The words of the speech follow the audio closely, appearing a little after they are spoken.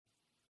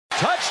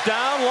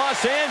Touchdown,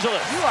 Los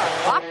Angeles. You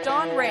are Locked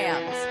On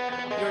Rams,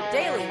 your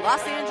daily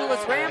Los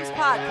Angeles Rams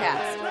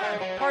podcast.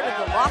 Part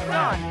of the Locked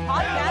On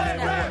Podcast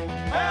Network.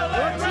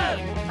 Your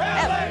team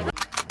every day.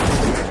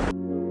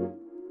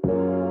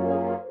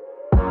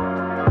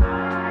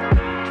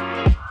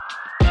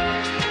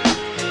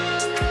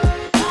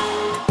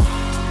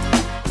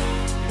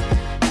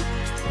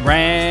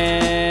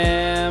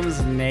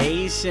 Rams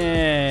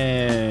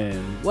Nation.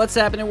 What's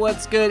happening?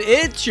 What's good?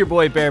 It's your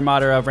boy Bear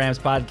Motter of Rams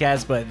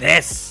Podcast, but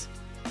this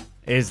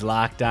is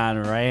Locked On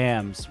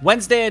Rams.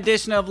 Wednesday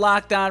edition of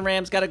Locked On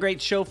Rams. Got a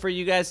great show for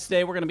you guys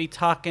today. We're going to be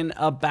talking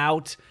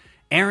about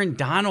Aaron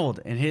Donald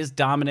and his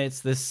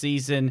dominance this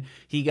season.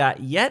 He got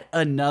yet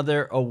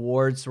another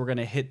award, so we're going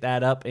to hit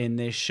that up in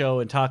this show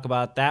and talk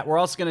about that. We're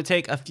also going to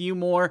take a few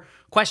more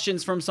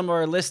questions from some of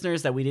our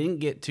listeners that we didn't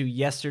get to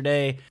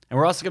yesterday. And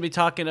we're also going to be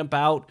talking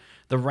about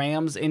the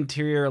Rams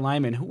interior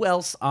alignment. Who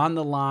else on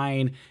the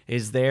line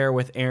is there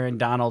with Aaron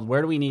Donald?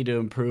 Where do we need to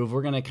improve?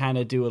 We're going to kind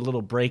of do a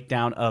little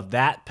breakdown of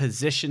that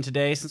position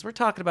today. Since we're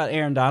talking about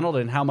Aaron Donald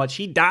and how much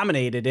he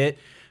dominated it,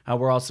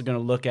 we're also going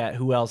to look at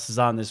who else is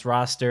on this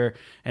roster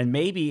and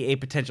maybe a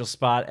potential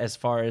spot as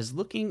far as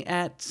looking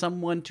at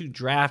someone to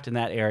draft in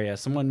that area,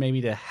 someone maybe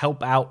to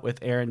help out with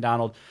Aaron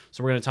Donald.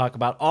 So we're going to talk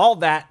about all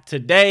that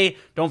today.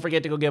 Don't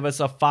forget to go give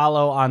us a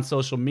follow on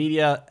social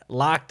media,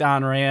 Locked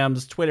On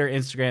Rams, Twitter,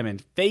 Instagram,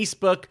 and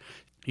Facebook.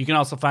 You can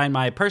also find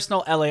my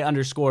personal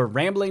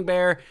LA_Rambling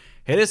Bear.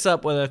 Hit us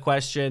up with a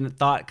question,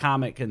 thought,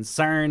 comment,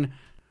 concern.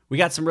 We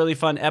got some really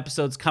fun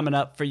episodes coming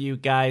up for you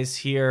guys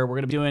here. We're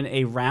going to be doing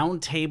a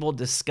roundtable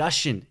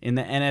discussion in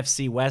the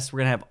NFC West.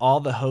 We're going to have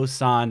all the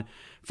hosts on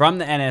from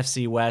the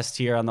NFC West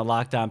here on the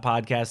Locked On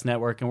Podcast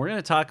Network. And we're going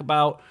to talk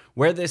about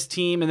where this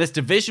team and this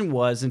division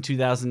was in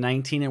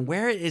 2019 and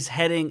where it is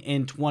heading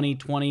in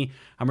 2020.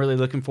 I'm really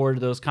looking forward to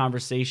those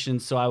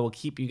conversations, so I will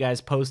keep you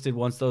guys posted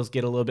once those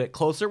get a little bit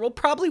closer. We'll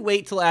probably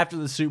wait till after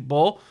the Super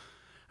Bowl,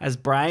 as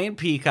Brian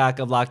Peacock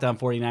of Locked On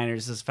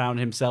 49ers has found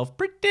himself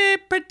pretty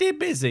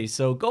busy.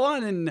 So go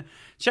on and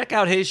check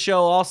out his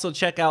show. Also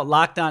check out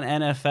Locked On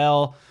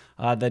NFL,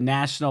 the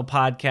national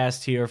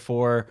podcast here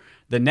for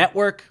the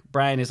network.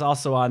 Brian is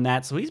also on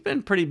that. So he's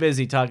been pretty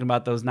busy talking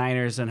about those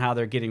Niners and how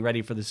they're getting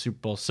ready for the Super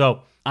Bowl.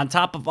 So on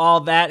top of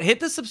all that, hit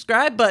the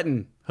subscribe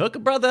button. Hook a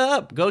brother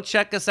up. Go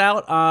check us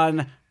out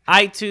on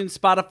iTunes,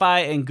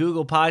 Spotify, and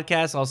Google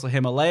Podcasts. Also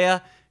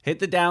Himalaya. Hit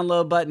the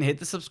download button, hit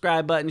the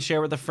subscribe button,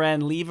 share with a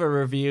friend, leave a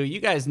review. You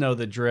guys know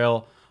the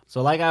drill.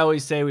 So like I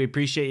always say, we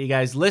appreciate you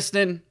guys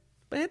listening,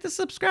 but hit the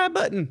subscribe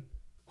button.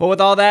 Well, with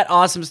all that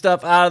awesome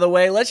stuff out of the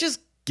way, let's just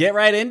get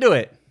right into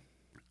it.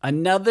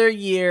 Another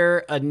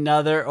year,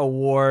 another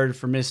award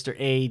for Mr.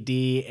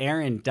 AD.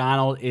 Aaron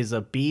Donald is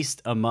a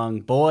beast among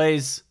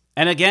boys.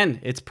 And again,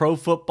 it's Pro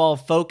Football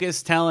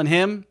Focus telling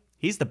him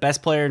he's the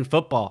best player in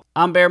football.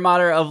 I'm Bear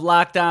Motter of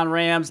Locked On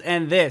Rams,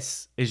 and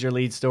this is your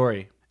lead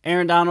story.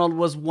 Aaron Donald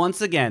was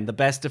once again the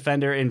best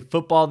defender in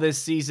football this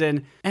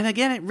season, and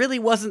again, it really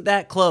wasn't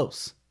that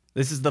close.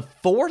 This is the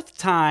fourth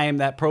time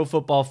that Pro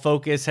Football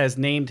Focus has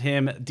named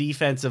him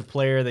Defensive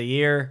Player of the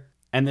Year,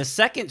 and the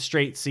second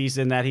straight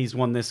season that he's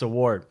won this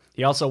award.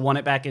 He also won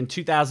it back in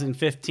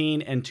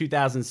 2015 and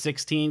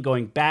 2016,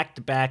 going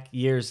back-to-back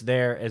years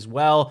there as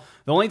well.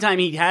 The only time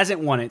he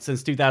hasn't won it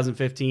since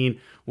 2015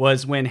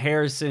 was when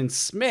Harrison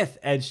Smith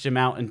edged him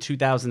out in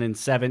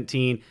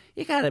 2017.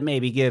 You got to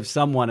maybe give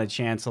someone a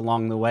chance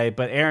along the way,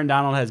 but Aaron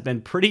Donald has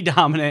been pretty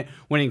dominant,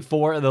 winning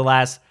 4 of the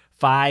last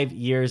 5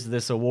 years of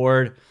this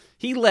award.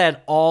 He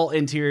led all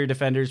interior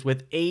defenders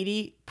with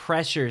 80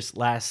 pressures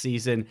last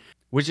season,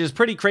 which is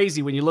pretty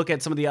crazy when you look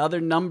at some of the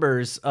other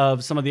numbers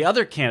of some of the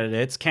other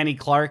candidates. Kenny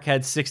Clark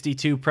had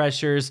 62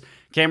 pressures.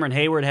 Cameron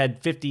Hayward had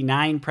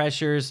 59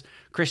 pressures.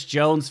 Chris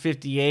Jones,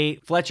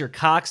 58. Fletcher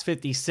Cox,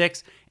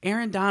 56.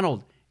 Aaron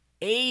Donald,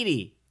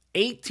 80.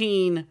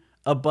 18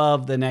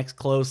 above the next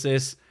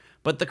closest.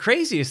 But the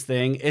craziest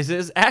thing is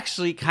it's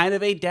actually kind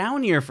of a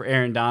down year for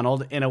Aaron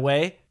Donald in a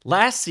way.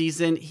 Last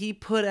season, he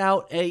put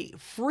out a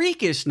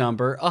freakish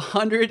number,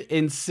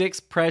 106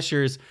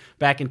 pressures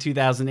back in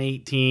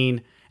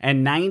 2018.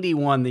 And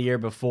 91 the year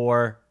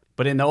before.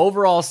 But in the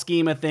overall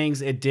scheme of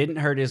things, it didn't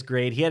hurt his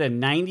grade. He had a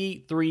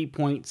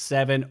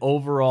 93.7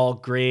 overall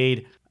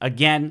grade.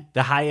 Again,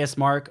 the highest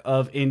mark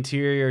of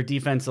interior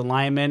defensive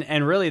linemen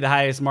and really the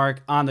highest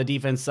mark on the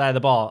defense side of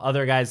the ball.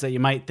 Other guys that you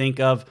might think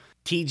of,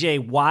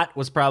 TJ Watt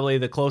was probably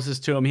the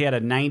closest to him. He had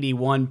a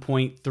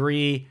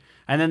 91.3.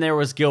 And then there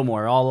was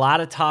Gilmore. A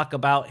lot of talk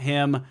about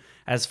him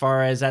as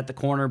far as at the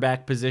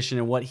cornerback position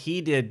and what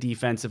he did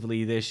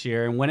defensively this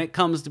year. And when it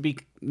comes to be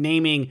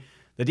naming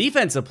the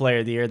Defensive Player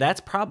of the Year, that's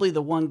probably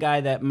the one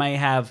guy that might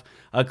have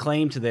a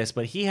claim to this,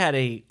 but he had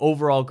a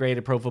overall grade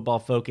of Pro Football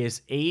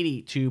Focus,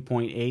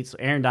 82.8, so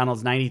Aaron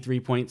Donald's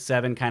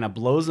 93.7 kind of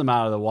blows him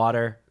out of the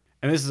water.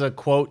 And this is a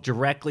quote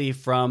directly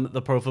from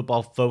the Pro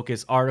Football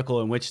Focus article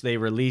in which they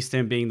released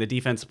him being the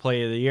Defensive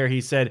Player of the Year.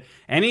 He said,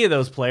 any of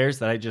those players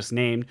that I just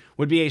named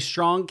would be a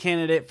strong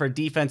candidate for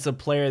Defensive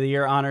Player of the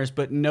Year honors,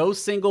 but no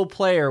single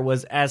player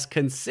was as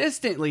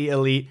consistently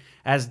elite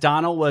as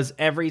Donald was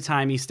every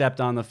time he stepped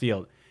on the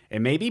field. It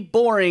may be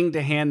boring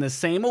to hand the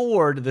same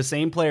award to the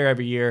same player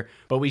every year,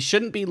 but we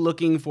shouldn't be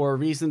looking for a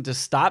reason to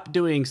stop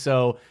doing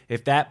so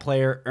if that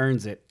player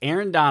earns it.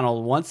 Aaron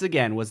Donald, once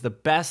again, was the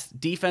best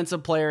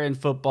defensive player in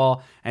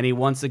football, and he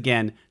once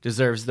again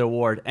deserves the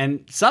award.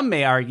 And some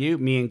may argue,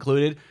 me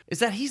included, is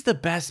that he's the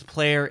best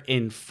player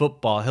in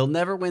football. He'll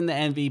never win the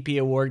MVP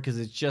award because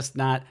it's just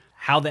not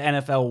how the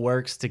NFL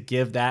works to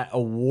give that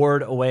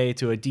award away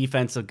to a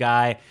defensive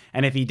guy.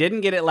 And if he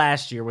didn't get it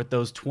last year with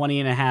those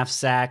 20.5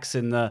 sacks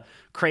and the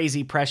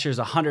crazy pressures,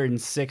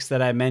 106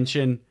 that I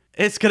mentioned,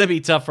 it's going to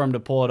be tough for him to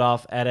pull it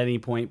off at any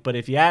point. But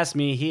if you ask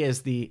me, he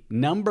is the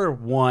number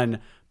one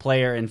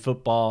player in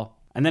football.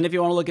 And then if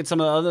you want to look at some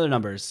of the other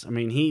numbers, I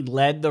mean, he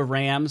led the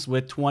Rams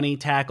with 20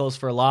 tackles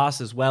for loss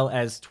as well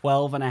as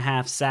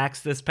 12.5 sacks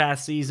this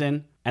past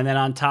season. And then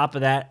on top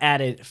of that,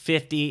 added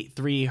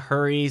 53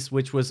 hurries,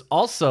 which was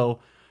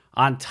also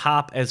on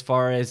top as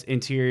far as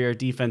interior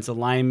defensive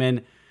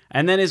linemen.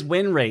 And then his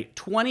win rate,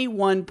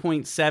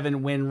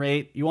 21.7 win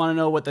rate. You want to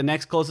know what the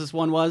next closest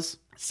one was?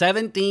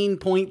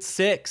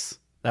 17.6.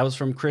 That was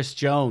from Chris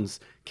Jones.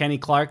 Kenny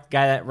Clark, the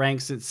guy that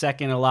ranks at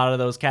second in a lot of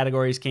those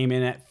categories, came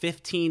in at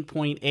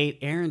 15.8.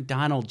 Aaron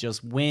Donald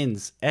just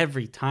wins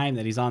every time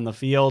that he's on the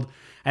field.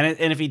 And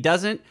if he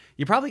doesn't,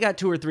 you probably got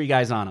 2 or 3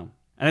 guys on him.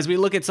 And as we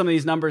look at some of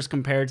these numbers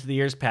compared to the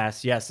years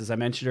past, yes, as I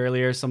mentioned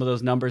earlier, some of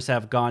those numbers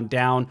have gone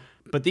down.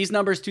 But these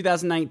numbers,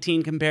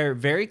 2019, compare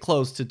very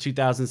close to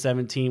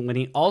 2017 when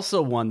he also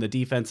won the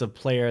Defensive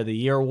Player of the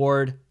Year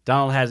award.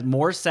 Donald has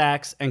more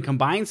sacks and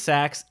combined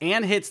sacks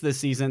and hits this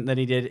season than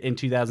he did in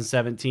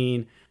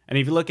 2017. And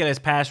if you look at his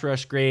pass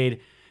rush grade,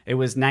 it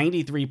was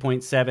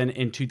 93.7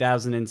 in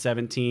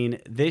 2017.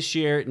 This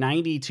year,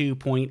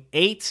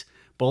 92.8.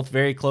 Both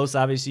very close,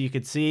 obviously, you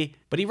could see.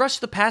 But he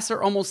rushed the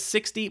passer almost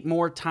 60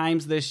 more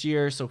times this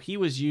year, so he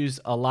was used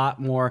a lot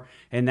more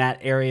in that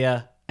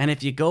area. And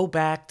if you go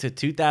back to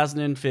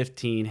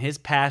 2015, his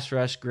pass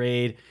rush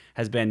grade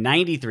has been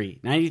 93,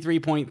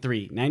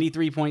 93.3,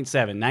 93.7,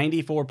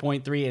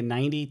 94.3, and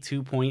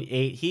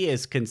 92.8. He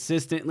is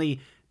consistently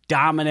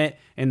dominant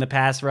in the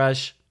pass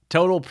rush.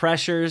 Total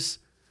pressures,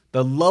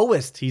 the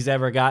lowest he's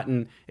ever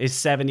gotten is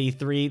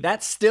 73.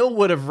 That still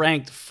would have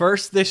ranked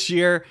first this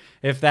year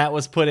if that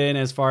was put in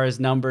as far as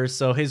numbers.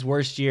 So his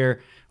worst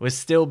year would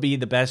still be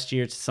the best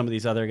year to some of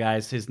these other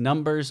guys. His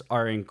numbers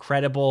are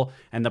incredible,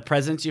 and the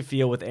presence you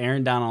feel with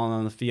Aaron Donald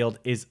on the field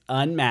is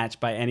unmatched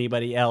by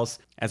anybody else.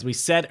 As we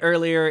said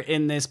earlier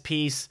in this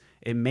piece,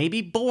 it may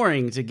be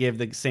boring to give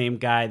the same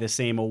guy the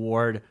same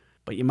award,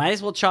 but you might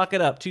as well chalk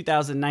it up.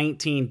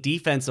 2019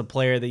 Defensive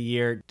Player of the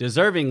Year,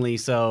 deservingly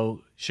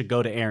so, should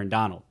go to Aaron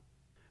Donald.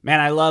 Man,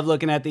 I love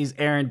looking at these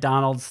Aaron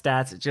Donald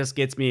stats. It just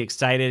gets me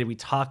excited. We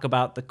talk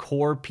about the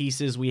core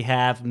pieces we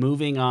have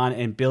moving on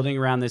and building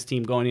around this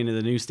team going into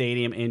the new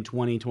stadium in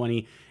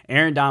 2020.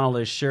 Aaron Donald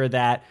is sure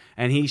that,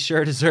 and he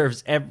sure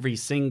deserves every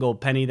single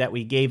penny that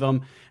we gave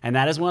him. And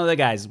that is one of the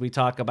guys. We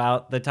talk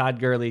about the Todd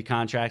Gurley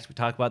contracts. We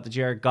talk about the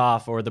Jared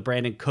Goff or the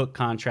Brandon Cook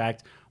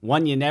contract.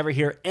 One you never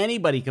hear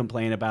anybody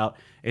complain about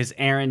is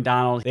Aaron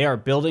Donald. They are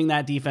building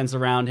that defense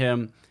around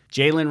him.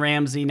 Jalen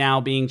Ramsey now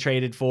being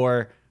traded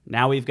for.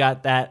 Now we've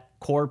got that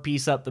core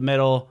piece up the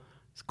middle,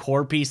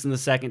 core piece in the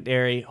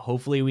secondary.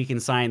 Hopefully we can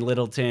sign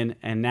Littleton,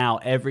 and now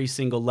every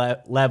single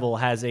level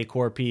has a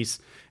core piece.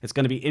 It's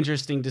going to be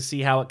interesting to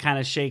see how it kind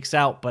of shakes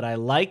out, but I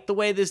like the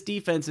way this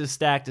defense is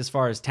stacked as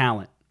far as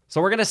talent. So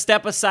we're going to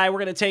step aside. We're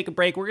going to take a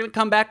break. We're going to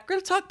come back. We're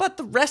going to talk about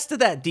the rest of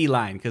that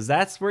D-line, because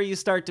that's where you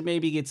start to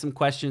maybe get some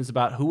questions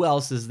about who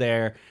else is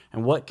there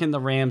and what can the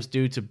Rams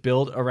do to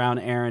build around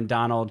Aaron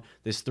Donald,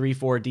 this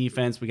 3-4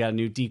 defense. We got a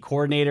new D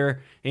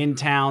coordinator in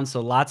town,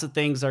 so lots of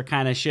things are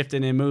kind of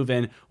shifting and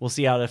moving. We'll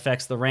see how it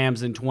affects the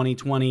Rams in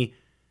 2020.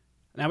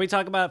 Now, we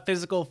talk about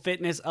physical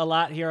fitness a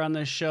lot here on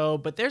this show,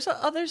 but there's a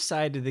other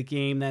side to the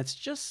game that's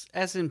just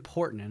as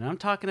important, and I'm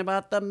talking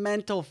about the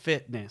mental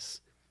fitness.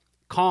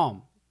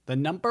 Calm. The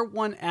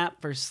 #1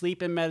 app for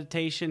sleep and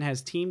meditation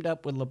has teamed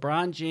up with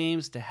LeBron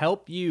James to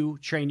help you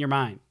train your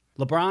mind.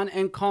 LeBron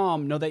and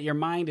Calm know that your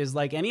mind is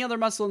like any other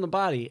muscle in the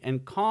body,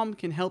 and Calm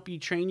can help you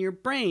train your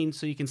brain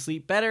so you can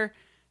sleep better,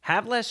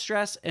 have less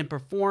stress, and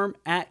perform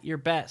at your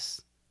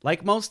best.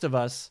 Like most of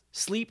us,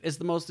 sleep is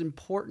the most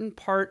important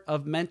part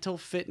of mental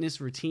fitness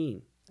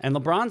routine. And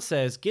LeBron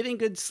says, getting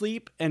good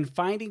sleep and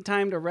finding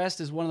time to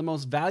rest is one of the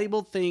most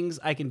valuable things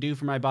I can do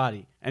for my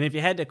body. And if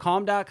you head to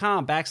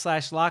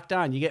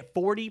calm.com/lockedon, you get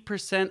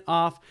 40%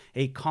 off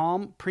a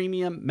Calm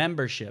Premium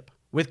membership.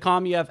 With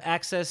Calm, you have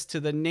access to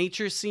the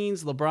nature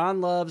scenes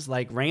LeBron loves,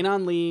 like Rain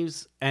on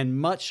Leaves, and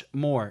much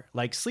more,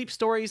 like sleep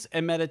stories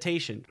and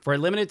meditation. For a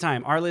limited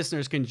time, our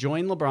listeners can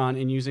join LeBron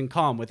in using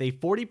Calm with a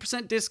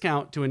 40%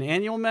 discount to an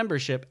annual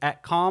membership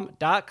at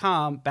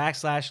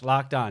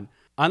calm.com/lockedon.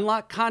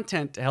 Unlock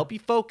content to help you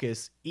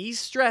focus, ease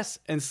stress,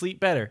 and sleep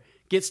better.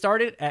 Get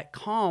started at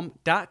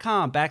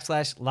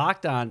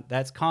calm.com/lockedon.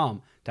 That's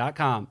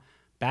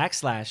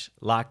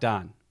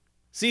calm.com/lockedon.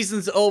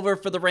 Season's over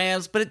for the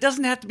Rams, but it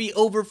doesn't have to be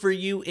over for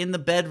you in the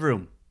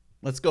bedroom.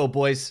 Let's go,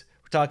 boys.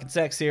 We're talking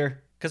sex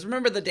here. Because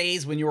remember the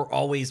days when you were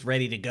always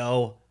ready to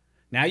go?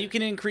 Now you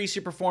can increase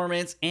your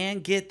performance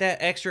and get that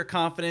extra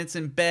confidence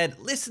in bed.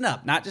 Listen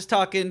up, not just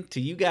talking to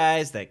you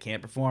guys that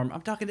can't perform. I'm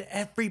talking to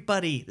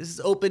everybody. This is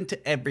open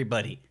to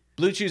everybody.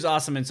 Blue Chew's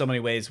awesome in so many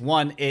ways.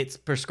 One, it's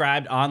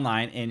prescribed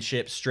online and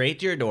shipped straight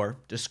to your door.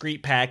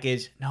 Discreet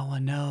package, no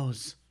one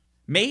knows.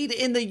 Made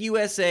in the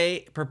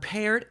USA,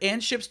 prepared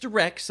and ships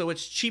direct, so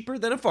it's cheaper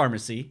than a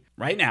pharmacy.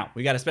 Right now,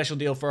 we got a special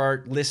deal for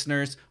our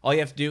listeners. All you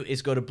have to do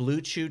is go to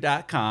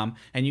BlueChew.com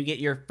and you get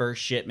your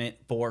first shipment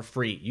for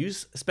free.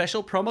 Use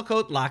special promo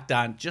code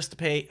LOCKEDON just to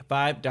pay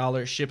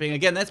 $5 shipping.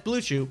 Again, that's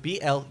Blue Chew,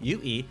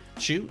 BLUE,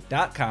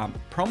 chew.com.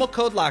 Promo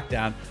code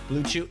LOCKEDON.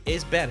 Blue Chew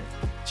is better,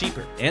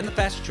 cheaper, and the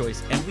faster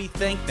choice, and we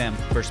thank them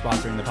for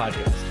sponsoring the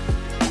podcast.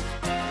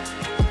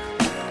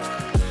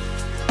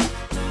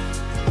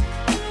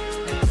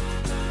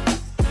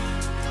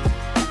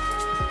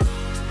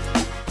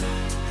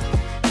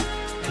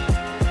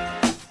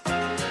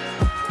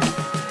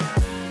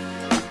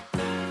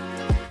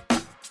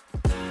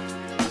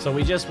 So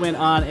we just went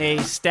on a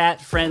stat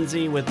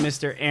frenzy with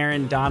Mr.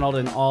 Aaron Donald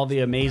and all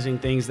the amazing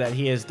things that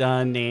he has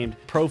done, named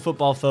Pro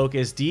Football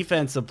Focus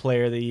Defensive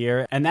Player of the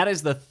Year. And that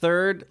is the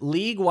third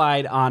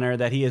league-wide honor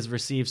that he has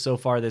received so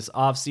far this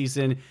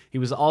offseason. He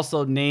was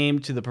also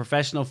named to the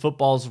Professional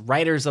Football's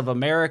Writers of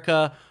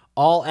America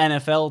All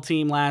NFL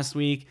team last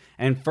week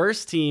and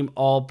first team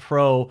All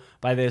Pro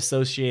by the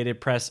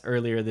Associated Press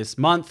earlier this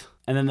month.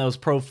 And then those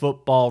Pro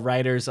Football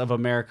Writers of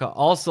America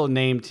also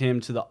named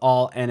him to the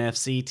All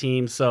NFC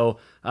team. So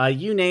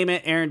you name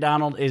it, Aaron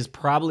Donald is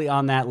probably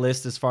on that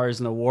list as far as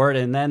an award.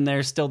 And then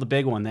there's still the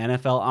big one, the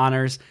NFL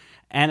honors,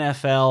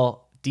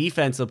 NFL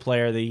Defensive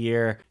Player of the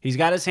Year. He's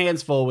got his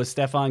hands full with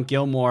Stephon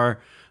Gilmore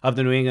of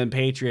the New England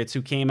Patriots,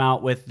 who came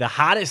out with the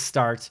hottest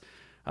start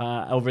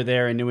over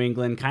there in New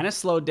England, kind of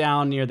slowed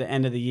down near the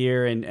end of the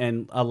year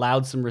and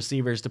allowed some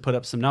receivers to put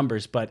up some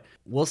numbers. But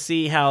we'll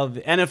see how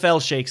the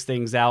NFL shakes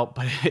things out.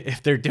 But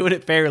if they're doing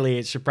it fairly,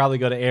 it should probably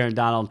go to Aaron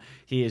Donald.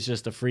 He is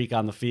just a freak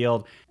on the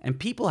field. And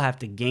people have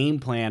to game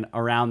plan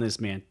around this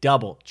man,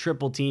 double,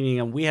 triple teaming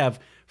him. We have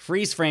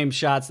freeze frame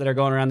shots that are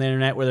going around the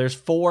internet where there's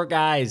four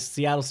guys.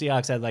 Seattle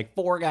Seahawks had like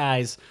four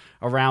guys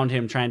around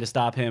him trying to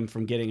stop him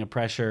from getting a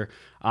pressure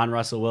on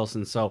Russell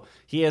Wilson. So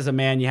he is a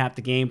man you have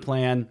to game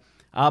plan.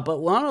 But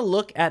we want to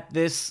look at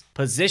this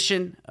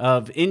position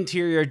of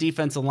interior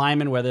defensive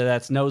lineman, whether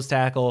that's nose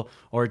tackle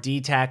or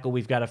D tackle.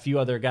 We've got a few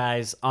other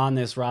guys on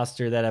this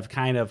roster that have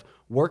kind of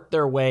worked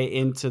their way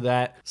into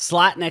that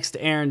slot next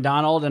to Aaron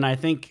Donald. And I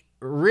think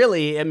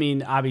really, I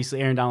mean, obviously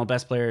Aaron Donald,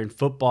 best player in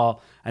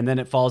football, and then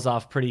it falls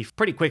off pretty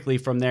quickly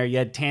from there. You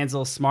had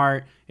Tanzel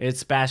Smart, it's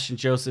Sebastian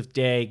Joseph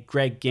Day,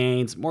 Greg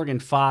Gaines, Morgan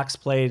Fox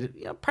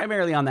played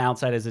primarily on the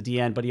outside as a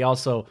DN, but he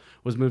also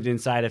was moved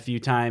inside a few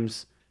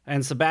times.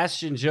 And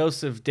Sebastian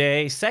Joseph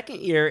Day,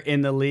 second year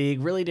in the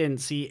league, really didn't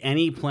see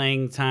any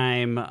playing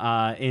time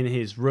in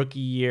his rookie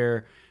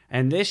year.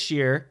 And this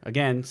year,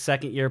 again,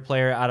 second year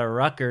player out of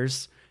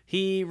Rutgers,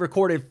 he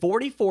recorded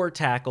 44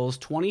 tackles,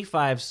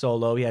 25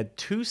 solo. He had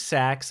 2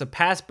 sacks, a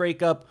pass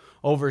breakup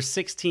over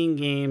 16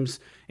 games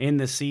in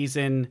the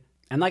season.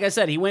 And like I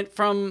said, he went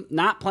from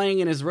not playing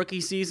in his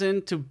rookie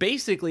season to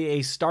basically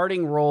a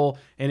starting role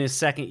in his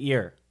second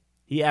year.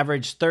 He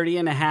averaged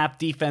 30.5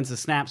 defensive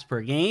snaps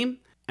per game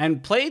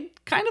and played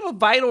kind of a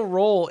vital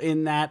role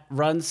in that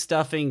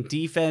run-stuffing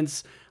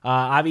defense.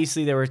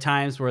 Obviously, there were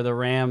times where the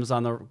Rams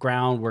on the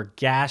ground were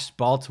gashed.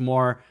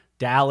 Baltimore,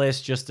 Dallas,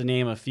 just to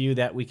name a few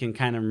that we can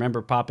kind of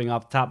remember popping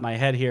off the top of my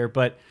head here.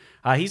 But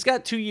he's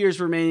got 2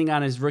 years remaining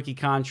on his rookie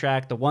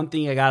contract. The one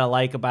thing I got to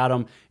like about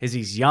him is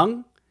he's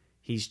young,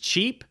 he's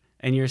cheap,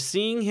 and you're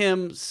seeing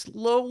him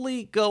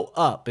slowly go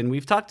up. And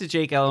we've talked to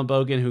Jake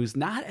Ellenbogen, who's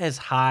not as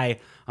high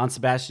on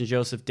Sebastian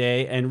Joseph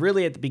Day. And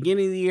really at the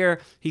beginning of the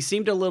year, he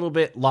seemed a little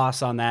bit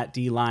lost on that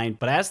D-line.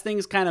 But as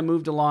things kind of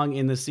moved along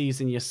in the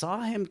season, you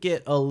saw him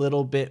get a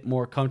little bit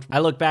more comfortable. I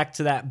look back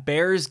to that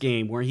Bears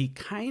game where he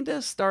kind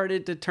of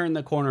started to turn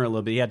the corner a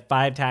little bit. He had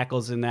 5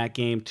 tackles in that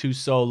game, 2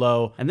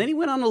 solo. And then he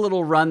went on a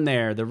little run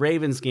there. The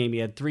Ravens game, he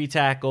had 3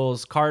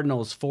 tackles,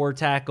 Cardinals, 4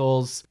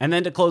 tackles. And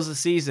then to close the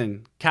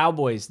season,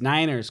 Cowboys,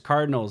 Niners,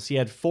 Cardinals, he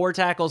had 4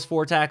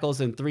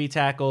 tackles, and 3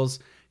 tackles.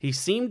 He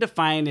seemed to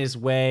find his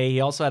way. He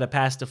also had a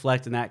pass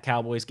deflect in that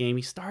Cowboys game.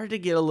 He started to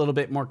get a little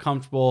bit more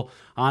comfortable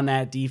on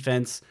that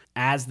defense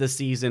as the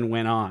season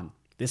went on.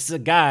 This is a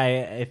guy,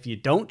 if you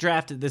don't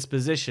draft at this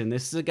position,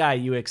 this is a guy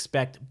you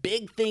expect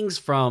big things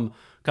from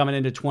coming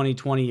into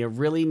 2020. You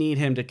really need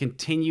him to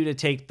continue to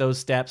take those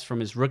steps from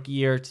his rookie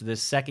year to the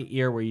second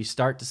year where you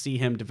start to see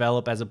him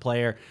develop as a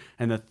player.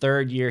 And the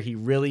third year, he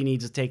really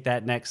needs to take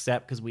that next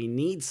step because we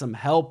need some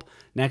help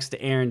next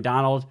to Aaron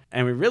Donald,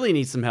 and we really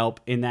need some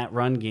help in that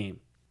run game.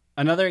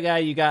 Another guy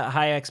you got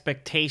high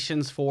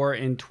expectations for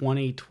in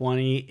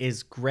 2020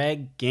 is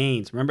Greg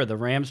Gaines. Remember, the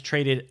Rams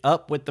traded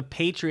up with the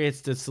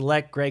Patriots to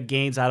select Greg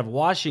Gaines out of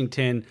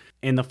Washington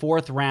in the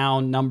 4th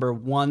round, number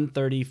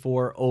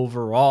 134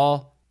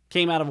 overall.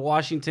 Came out of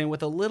Washington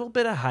with a little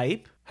bit of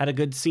hype. had a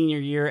good senior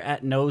year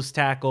at nose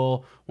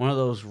tackle, one of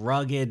those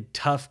rugged,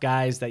 tough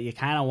guys that you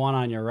kind of want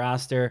on your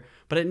roster,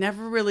 but it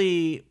never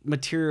really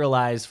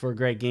materialized for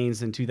Greg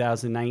Gaines in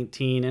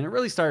 2019, and it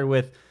really started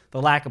with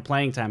the lack of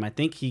playing time. I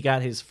think he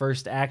got his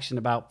first action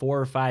about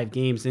 4 or 5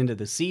 games into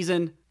the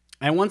season.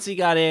 And once he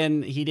got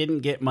in, he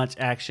didn't get much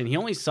action. He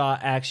only saw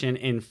action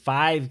in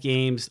 5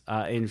 games.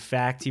 In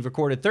fact, he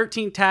recorded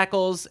 13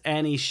 tackles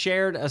and he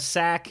shared a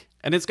sack.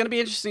 And it's going to be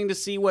interesting to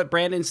see what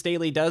Brandon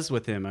Staley does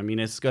with him. I mean,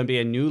 it's going to be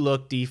a new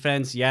look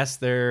defense. Yes,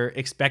 they're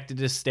expected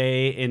to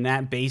stay in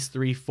that base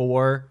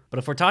 3-4. But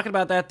if we're talking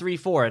about that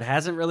 3-4, it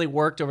hasn't really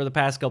worked over the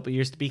past couple of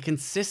years to be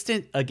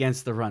consistent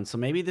against the run. So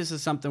maybe this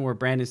is something where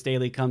Brandon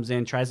Staley comes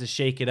in, tries to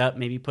shake it up,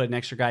 maybe put an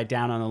extra guy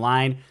down on the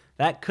line.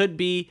 That could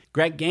be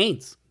Greg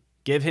Gaines.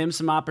 Give him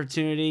some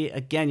opportunity.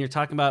 Again, you're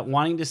talking about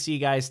wanting to see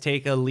guys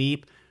take a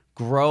leap,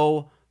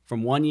 grow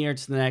from one year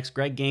to the next.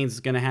 Greg Gaines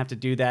is going to have to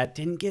do that.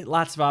 Didn't get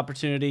lots of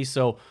opportunities,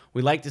 so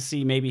we'd like to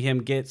see maybe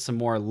him get some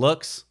more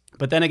looks.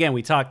 But then again,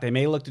 we talked, they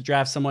may look to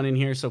draft someone in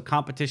here, so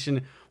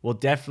competition will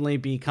definitely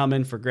be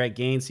coming for Greg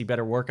Gaines. He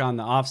better work on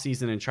the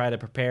offseason and try to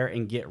prepare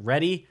and get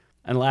ready.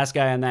 And the last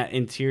guy on that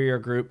interior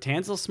group,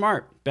 Tanzel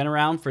Smart. Been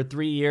around for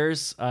 3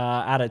 years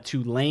out of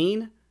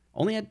Tulane.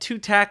 Only had 2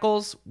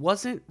 tackles,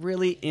 wasn't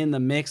really in the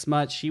mix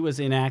much. He was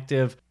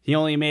inactive. He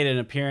only made an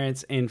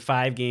appearance in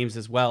 5 games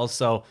as well.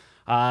 So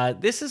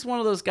this is one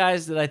of those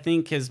guys that I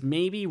think has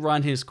maybe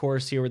run his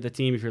course here with the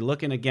team. If you're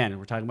looking, again,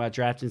 we're talking about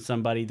drafting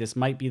somebody, this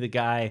might be the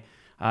guy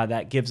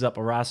that gives up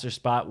a roster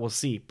spot. We'll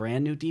see.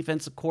 Brand new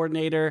defensive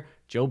coordinator.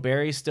 Joe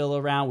Barry's still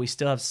around. We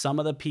still have some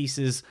of the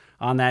pieces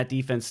on that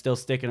defense still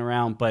sticking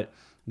around. But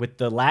with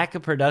the lack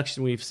of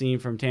production we've seen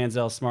from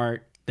Tanzel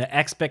Smart, the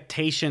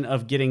expectation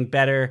of getting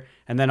better,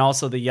 and then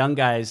also the young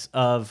guys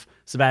of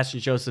Sebastian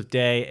Joseph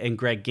Day and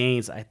Greg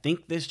Gaines, I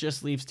think this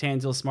just leaves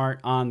Tanzel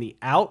Smart on the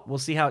out. We'll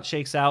see how it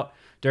shakes out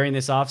during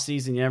this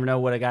offseason. You never know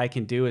what a guy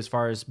can do as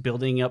far as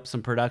building up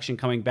some production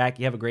coming back.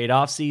 You have a great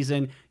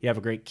offseason. You have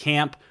a great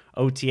camp,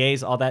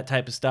 OTAs, all that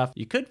type of stuff.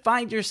 You could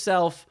find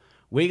yourself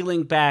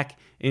wiggling back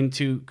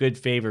into good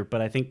favor,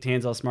 but I think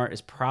Tanzel Smart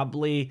is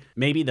probably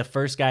maybe the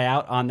first guy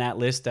out on that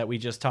list that we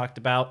just talked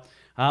about.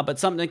 But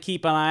something to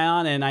keep an eye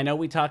on. And I know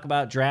we talk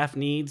about draft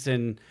needs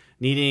and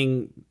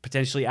needing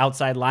potentially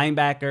outside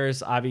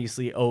linebackers,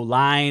 obviously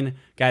O-line,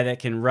 guy that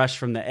can rush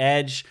from the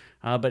edge.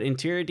 But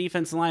interior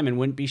defensive lineman,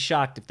 wouldn't be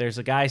shocked if there's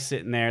a guy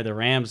sitting there, the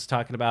Rams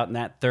talking about in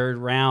that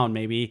 3rd round.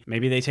 Maybe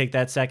they take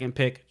that 2nd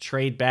pick,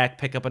 trade back,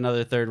 pick up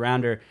another 3rd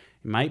rounder.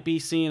 You might be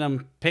seeing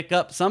them pick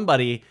up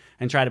somebody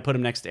and try to put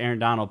him next to Aaron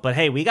Donald. But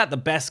hey, we got the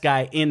best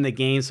guy in the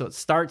game, so it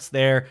starts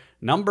there.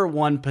 Number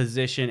 1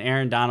 position,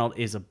 Aaron Donald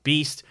is a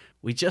beast.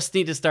 We just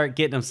need to start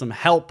getting him some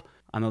help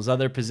on those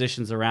other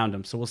positions around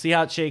him. So we'll see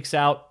how it shakes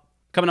out.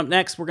 Coming up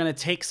next, we're going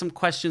to take some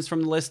questions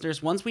from the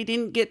listeners. Ones we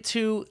didn't get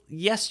to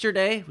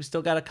yesterday. We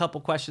still got a couple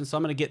questions, so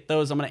I'm going to get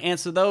those. I'm going to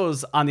answer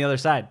those on the other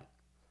side.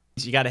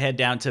 So you got to head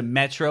down to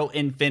Metro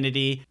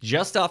Infinity,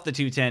 just off the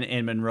 210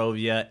 in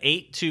Monrovia,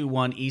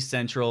 821 East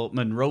Central,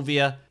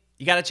 Monrovia.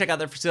 You got to check out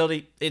their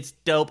facility. It's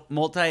dope.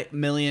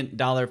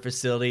 Multi-million-dollar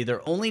facility.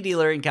 They're only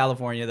dealer in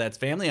California that's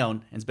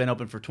family-owned and has been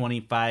open for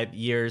 25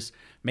 years.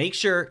 Make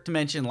sure to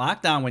mention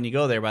Locked On when you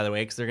go there, by the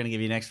way, because they're going to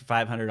give you an extra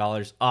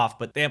 $500 off.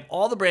 But they have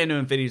all the brand new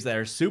Infinities that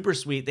are super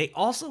sweet. They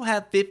also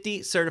have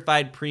 50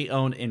 certified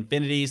pre-owned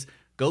Infinities.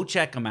 Go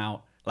check them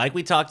out. Like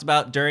we talked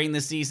about during the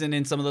season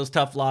in some of those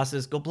tough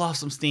losses, go blow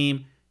some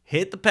steam,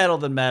 hit the pedal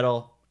to the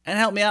metal, and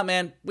help me out,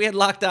 man. We had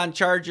Locked On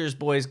Chargers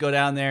boys go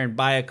down there and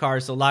buy a car.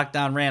 So Locked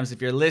On Rams,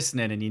 if you're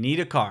listening and you need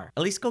a car,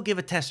 at least go give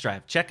a test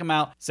drive. Check them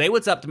out. Say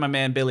what's up to my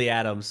man, Billy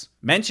Adams.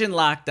 Mention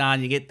Locked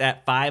On. You get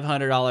that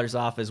 $500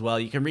 off as well.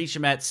 You can reach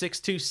him at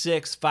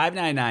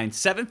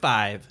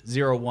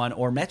 626-599-7501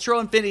 or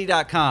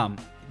metroinfinity.com.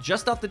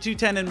 Just off the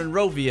 210 in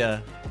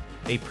Monrovia,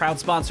 a proud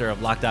sponsor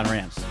of Locked On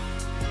Rams.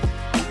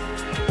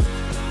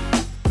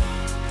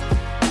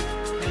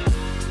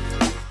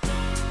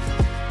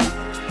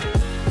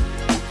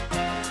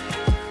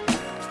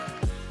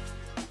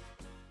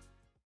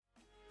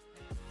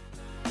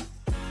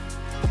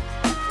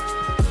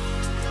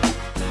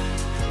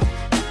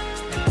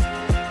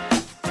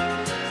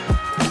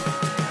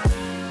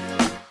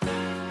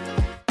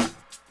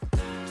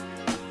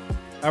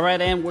 All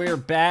right, and we're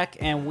back,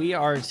 and we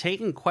are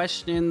taking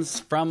questions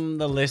from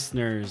the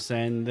listeners,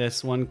 and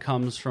this one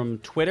comes from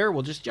Twitter.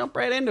 We'll just jump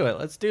right into it.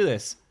 Let's do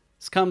this.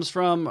 This comes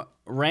from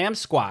Ram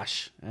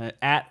Squash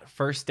at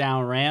First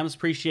Down Rams.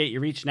 Appreciate you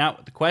reaching out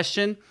with the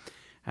question.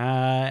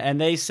 And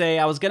they say,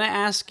 I was going to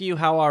ask you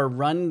how our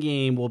run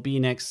game will be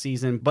next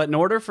season, but in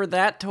order for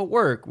that to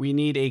work, we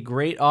need a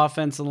great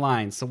offensive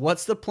line. So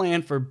what's the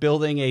plan for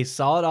building a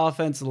solid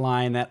offensive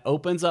line that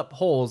opens up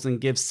holes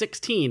and gives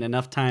 16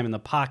 enough time in the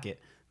pocket?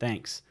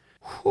 Thanks.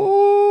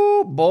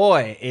 Whoo,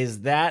 boy,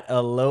 is that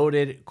a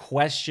loaded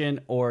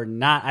question or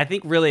not? I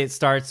think really it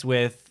starts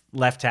with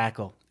left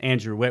tackle,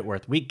 Andrew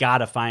Whitworth. We got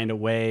to find a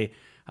way.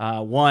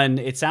 One,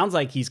 it sounds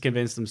like he's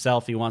convinced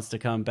himself he wants to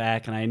come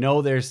back. And I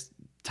know there's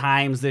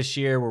times this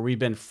year where we've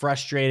been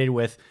frustrated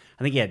with,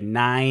 I think he had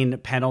 9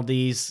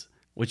 penalties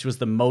which was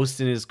the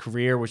most in his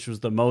career, which was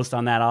the most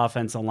on that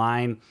offensive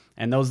line.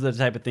 And those are the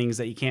type of things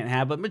that you can't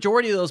have. But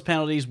majority of those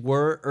penalties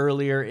were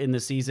earlier in the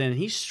season.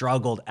 He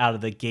struggled out of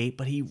the gate,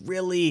 but he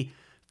really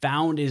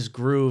found his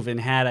groove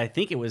and had, I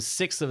think it was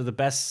 6 of the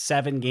best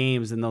 7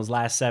 games in those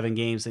last 7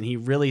 games. And he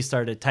really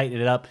started to tighten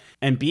it up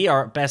and be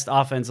our best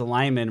offensive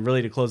lineman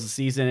really to close the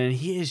season. And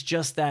he is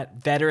just that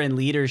veteran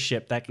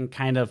leadership that can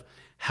kind of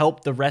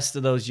help the rest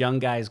of those young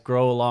guys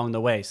grow along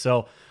the way.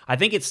 So I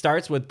think it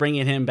starts with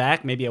bringing him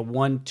back, maybe a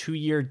 1-2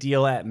 year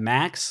deal at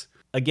max.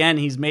 Again,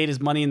 he's made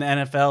his money in the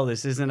NFL.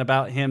 This isn't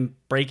about him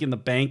breaking the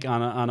bank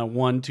on a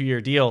 1-2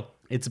 year deal.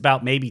 It's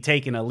about maybe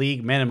taking a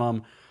league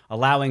minimum,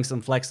 allowing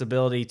some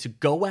flexibility to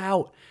go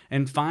out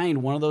and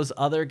find one of those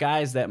other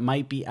guys that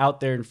might be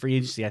out there in free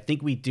agency. I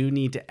think we do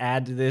need to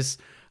add to this.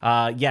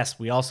 Yes,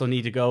 we also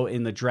need to go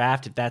in the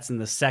draft if that's in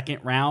the second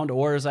round,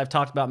 or as I've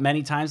talked about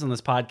many times on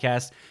this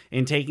podcast,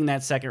 in taking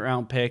that second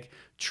round pick,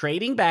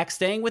 trading back,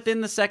 staying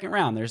within the second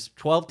round. There's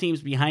 12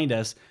 teams behind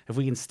us. If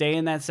we can stay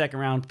in that second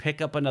round,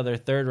 pick up another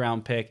third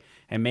round pick,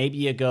 and maybe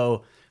you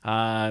go,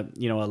 a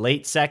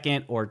late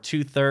second or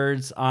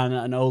 2/3 on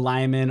an O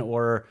lineman,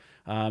 or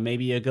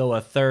maybe you go a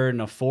third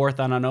and a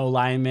fourth on an O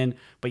lineman,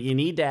 but you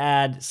need to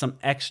add some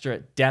extra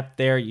depth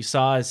there. You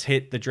saw us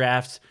hit the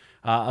draft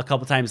a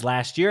couple times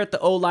last year at the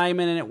O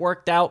lineman, and it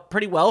worked out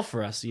pretty well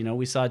for us.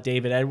 We saw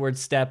David Edwards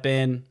step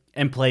in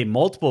and play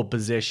multiple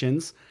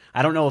positions.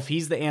 I don't know if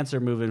he's the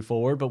answer moving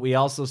forward, but we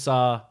also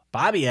saw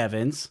Bobby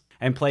Evans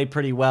and play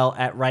pretty well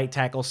at right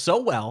tackle,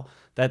 so well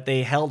that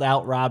they held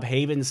out Rob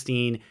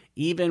Havenstein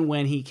even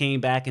when he came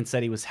back and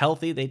said he was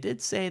healthy. They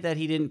did say that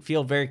he didn't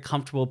feel very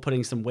comfortable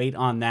putting some weight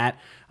on that,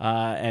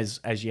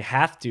 as you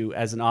have to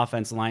as an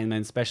offensive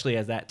lineman, especially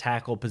as that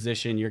tackle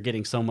position. You're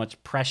getting so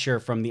much pressure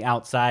from the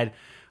outside.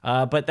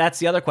 But that's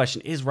the other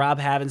question. Is Rob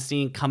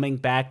Havenstein coming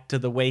back to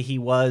the way he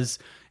was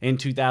in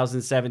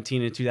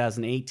 2017 and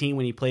 2018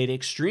 when he played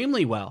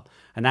extremely well?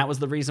 And that was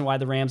the reason why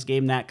the Rams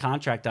gave him that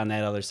contract on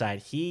that other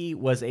side. He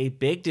was a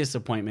big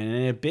disappointment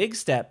and a big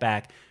step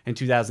back in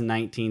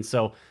 2019.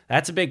 So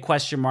that's a big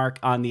question mark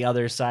on the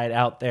other side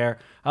out there.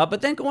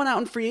 But then going out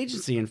in free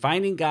agency and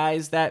finding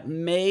guys that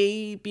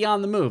may be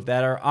on the move,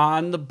 that are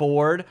on the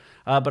board,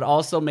 but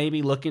also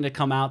maybe looking to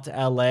come out to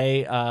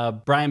LA.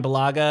 Brian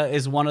Bulaga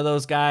is one of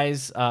those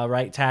guys,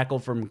 right tackle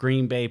from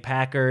Green Bay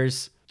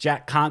Packers.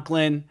 Jack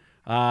Conklin,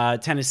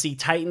 Tennessee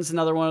Titans,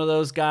 another one of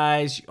those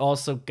guys. You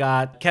also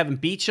got Kevin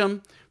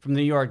Beachum from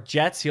the New York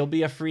Jets. He'll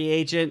be a free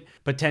agent,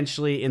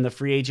 potentially in the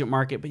free agent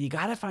market, but you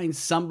got to find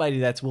somebody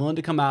that's willing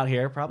to come out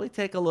here, probably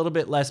take a little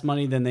bit less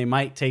money than they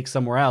might take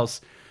somewhere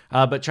else,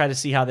 but try to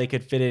see how they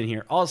could fit in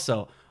here.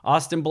 Also,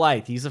 Austin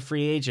Blythe, he's a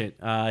free agent.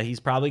 He's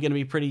probably going to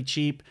be pretty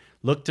cheap.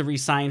 Look to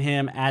re-sign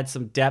him, add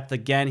some depth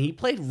again. He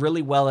played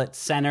really well at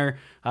center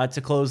to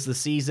close the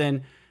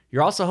season.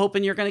 You're also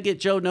hoping you're going to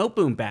get Joe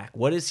Noteboom back.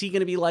 What is he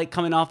going to be like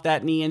coming off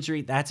that knee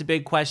injury? That's a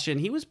big question.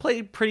 He was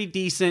played pretty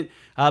decent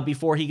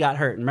before he got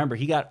hurt. Remember,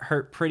 he got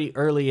hurt pretty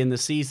early in the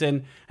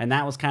season, and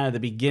that was kind of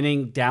the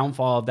beginning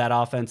downfall of that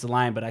offensive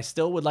line. But I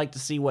still would like to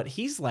see what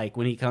he's like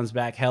when he comes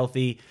back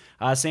healthy.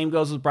 Same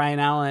goes with Brian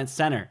Allen at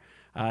center.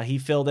 He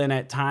filled in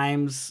at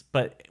times,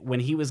 but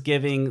when he was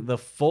giving the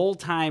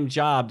full-time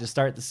job to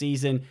start the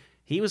season,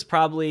 he was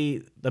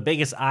probably the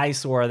biggest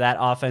eyesore of that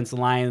offensive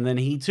line, and then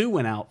he too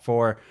went out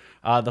for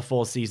the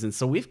full season.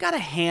 So we've got a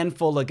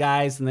handful of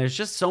guys, and there's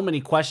just so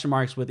many question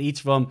marks with each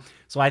of them.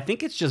 So I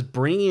think it's just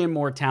bringing in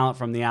more talent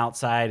from the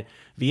outside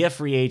via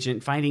free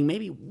agent, finding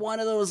maybe one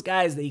of those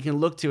guys that you can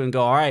look to and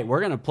go, all right, we're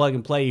going to plug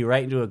and play you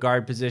right into a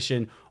guard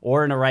position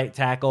or in a right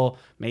tackle.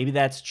 Maybe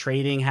that's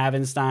trading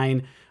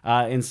Havenstein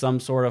in some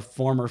sort of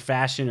form or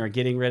fashion, or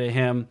getting rid of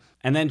him,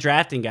 and then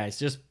drafting guys,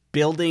 just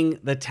building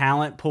the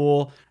talent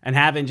pool and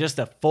having just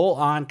a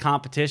full-on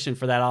competition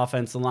for that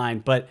offensive line.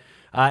 But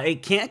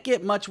it can't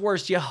get much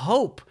worse, you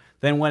hope,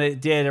 than what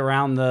it did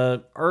around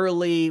the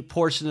early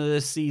portion of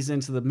this season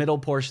to the middle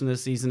portion of the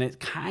season. It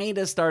kind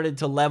of started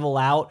to level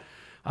out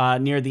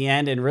near the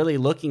end, and really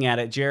looking at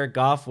it, Jared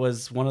Goff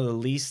was one of the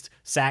least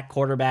sacked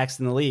quarterbacks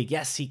in the league.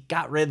 Yes, he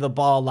got rid of the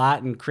ball a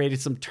lot and created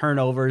some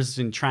turnovers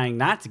in trying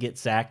not to get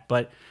sacked,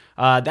 but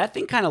that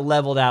thing kind of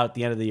leveled out at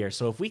the end of the year.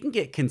 So if we can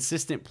get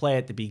consistent play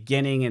at the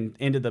beginning and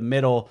into the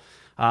middle,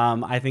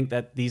 I think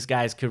that these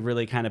guys could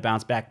really kind of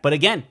bounce back. But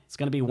again, it's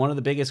going to be one of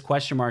the biggest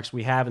question marks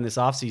we have in this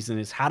offseason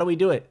is how do we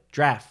do it?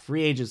 Draft,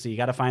 free agency, you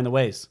got to find the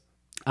ways.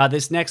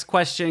 This next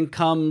question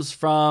comes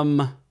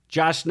from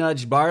Josh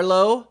Nudge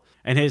Barlow,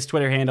 and his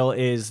Twitter handle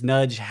is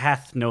Nudge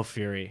Hath No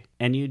Fury.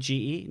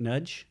 N-U-G-E,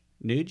 Nudge,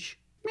 Nuge?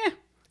 Yeah,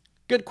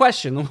 good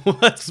question.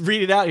 Let's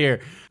read it out here.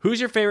 Who's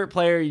your favorite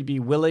player you'd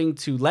be willing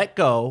to let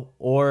go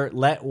or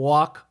let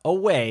walk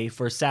away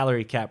for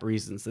salary cap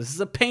reasons? This is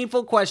a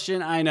painful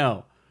question, I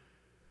know.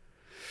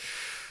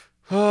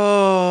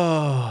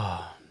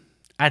 Oh,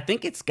 I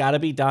think it's got to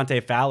be Dante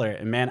Fowler.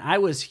 And man, I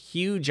was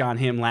huge on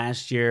him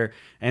last year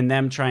and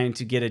them trying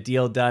to get a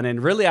deal done.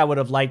 And really, I would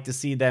have liked to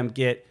see them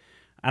get,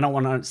 I don't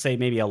want to say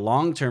maybe a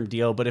long-term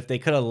deal, but if they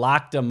could have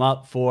locked him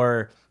up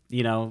for,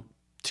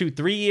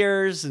 2-3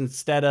 years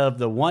instead of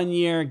the 1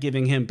 year,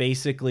 giving him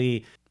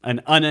basically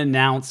an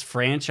unannounced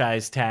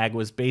franchise tag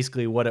was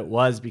basically what it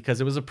was, because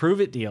it was a prove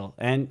it deal.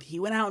 And he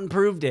went out and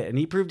proved it, and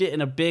he proved it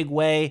in a big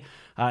way.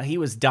 He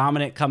was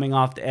dominant coming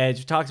off the edge.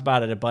 We talked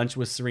about it a bunch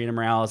with Serena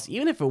Morales,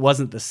 even if it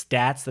wasn't the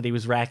stats that he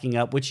was racking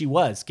up, which he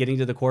was, getting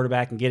to the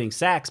quarterback and getting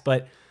sacks,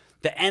 but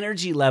the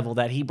energy level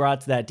that he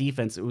brought to that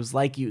defense, it was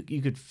like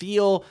you could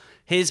feel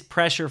his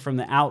pressure from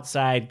the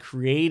outside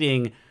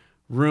creating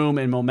room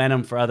and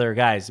momentum for other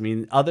guys. I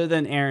mean, other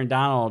than Aaron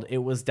Donald, it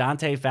was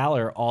Dante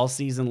Fowler all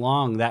season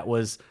long that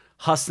was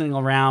hustling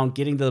around,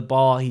 getting to the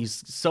ball.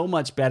 He's so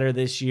much better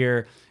this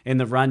year in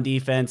the run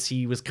defense.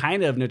 He was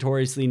kind of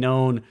notoriously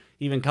known,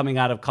 even coming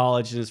out of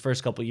college in his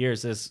first couple of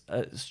years, as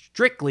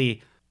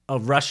strictly a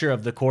rusher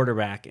of the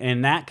quarterback.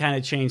 And that kind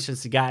of changed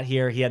since he got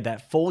here. He had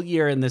that full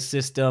year in the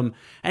system,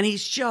 and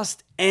he's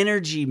just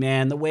energy,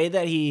 man. The way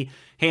that he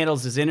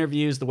handles his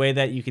interviews, the way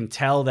that you can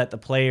tell that the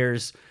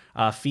players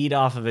feed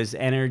off of his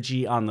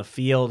energy on the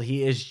field.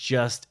 He is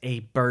just a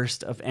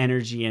burst of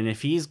energy. And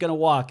if he's going to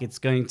walk, it's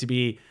going to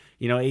be,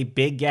 a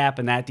big gap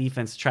in that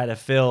defense to try to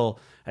fill,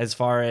 as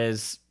far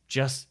as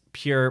just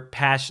pure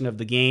passion of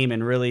the game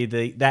and really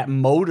that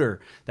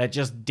motor that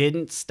just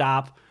didn't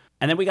stop.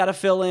 And then we got to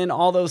fill in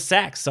all those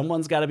sacks.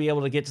 Someone's got to be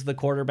able to get to the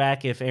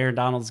quarterback if Aaron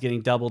Donald's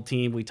getting double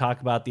teamed. We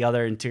talked about the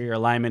other interior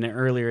linemen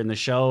earlier in the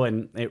show,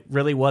 and it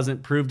really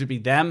wasn't proved to be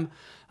them.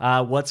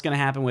 What's going to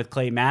happen with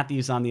Clay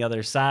Matthews on the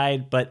other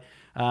side? But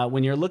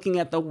when you're looking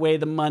at the way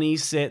the money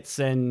sits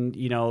and,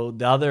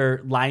 the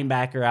other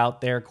linebacker out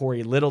there,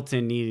 Corey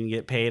Littleton, needing to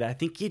get paid, I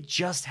think you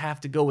just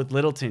have to go with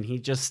Littleton. He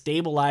just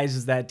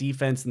stabilizes that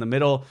defense in the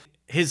middle.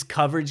 His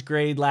coverage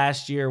grade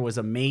last year was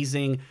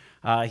amazing.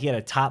 He had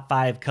a top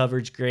 5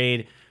 coverage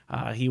grade.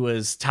 He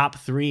was top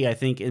 3, I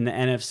think, in the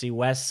NFC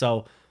West.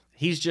 So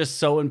he's just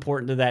so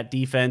important to that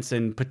defense,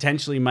 and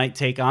potentially might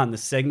take on the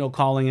signal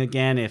calling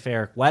again if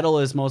Eric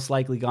Weddle is most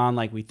likely gone,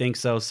 like we think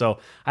so. So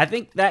I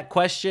think that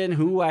question,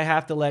 who I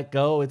have to let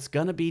go, it's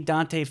going to be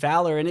Dante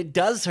Fowler. And it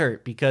does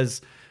hurt,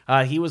 because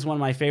he was one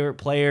of my favorite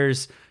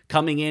players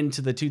coming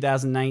into the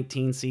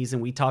 2019 season.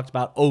 We talked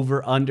about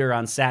over-under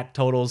on sack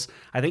totals.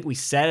 I think we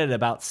set it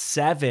about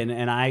 7,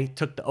 and I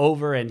took the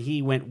over, and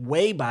he went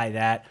way by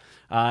that.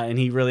 And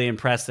he really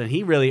impressed, and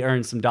he really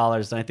earned some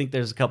dollars. And I think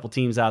there's a couple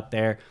teams out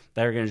there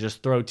that are going to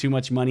just throw too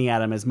much money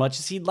at him. As much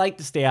as he'd like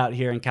to stay out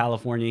here in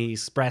California, he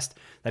expressed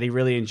that he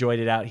really enjoyed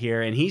it out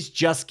here, and he's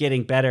just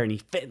getting better, and he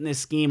fit in this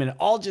scheme, and it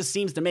all just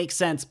seems to make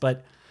sense.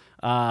 But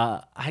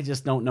I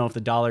just don't know if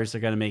the dollars are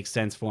going to make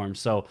sense for him.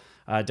 So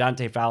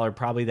Dante Fowler,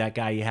 probably that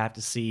guy you have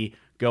to see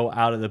go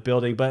out of the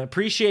building. But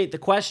appreciate the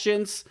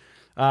questions.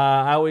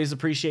 I always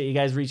appreciate you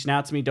guys reaching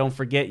out to me. Don't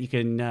forget, you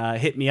can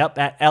hit me up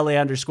at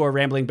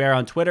LA_Rambling Bear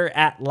on Twitter,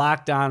 at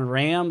Locked On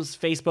Rams,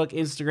 Facebook,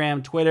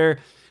 Instagram, Twitter.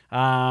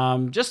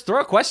 Just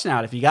throw a question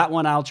out. If you got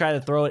one, I'll try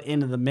to throw it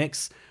into the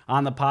mix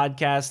on the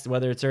podcast,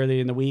 whether it's early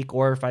in the week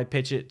or if I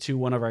pitch it to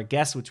one of our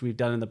guests, which we've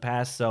done in the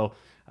past. So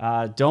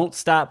don't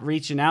stop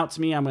reaching out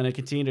to me. I'm going to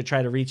continue to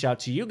try to reach out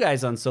to you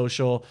guys on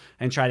social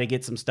and try to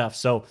get some stuff.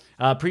 So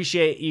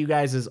appreciate you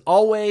guys as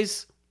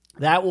always.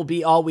 That will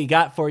be all we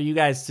got for you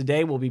guys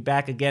today. We'll be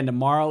back again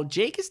tomorrow.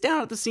 Jake is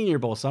down at the Senior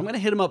Bowl, so I'm going to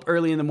hit him up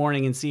early in the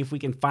morning and see if we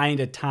can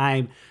find a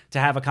time to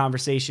have a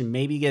conversation,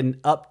 maybe get an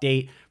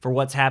update for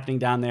what's happening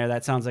down there.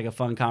 That sounds like a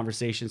fun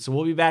conversation. So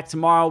we'll be back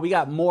tomorrow. We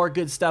got more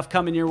good stuff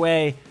coming your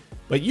way.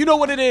 But you know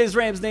what it is,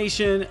 Rams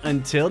Nation.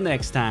 Until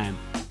next time,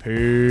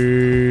 peace.